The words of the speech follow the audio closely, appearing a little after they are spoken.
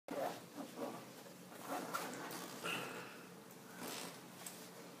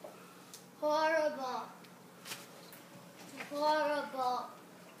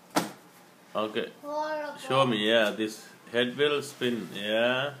Okay. Show me. Yeah, this head will spin.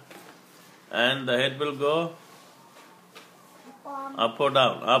 Yeah. And the head will go up or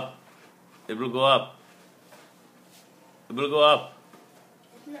down? Up. It will go up. It will go up.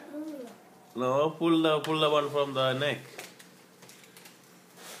 No, pull the one from the neck.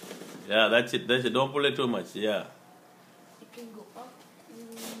 Yeah, that's it. That's it. Don't pull it too much. Yeah. It can go up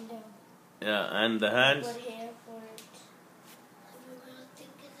and down. Yeah, and the hands. Put hair for it. I'm gonna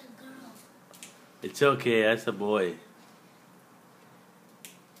think it's a girl. It's okay. That's a boy.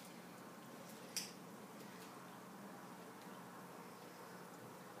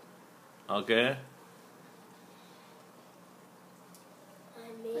 Okay. I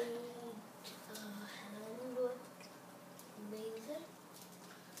made a hand with laser.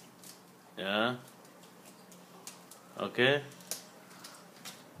 Yeah. Okay.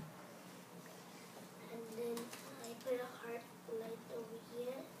 And then I put a heart light over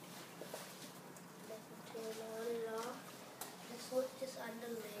here. I can turn on and off. The switch is on the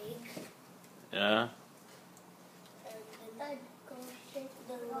leg. Yeah. And then I go straight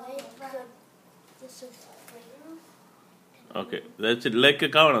the leg. This is spring. Okay. That's it. Leg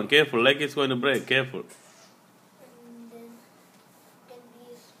count on. Careful. Leg is going to break. Careful. And then can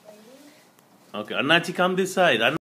be a spring. Okay. Annachi, come this side.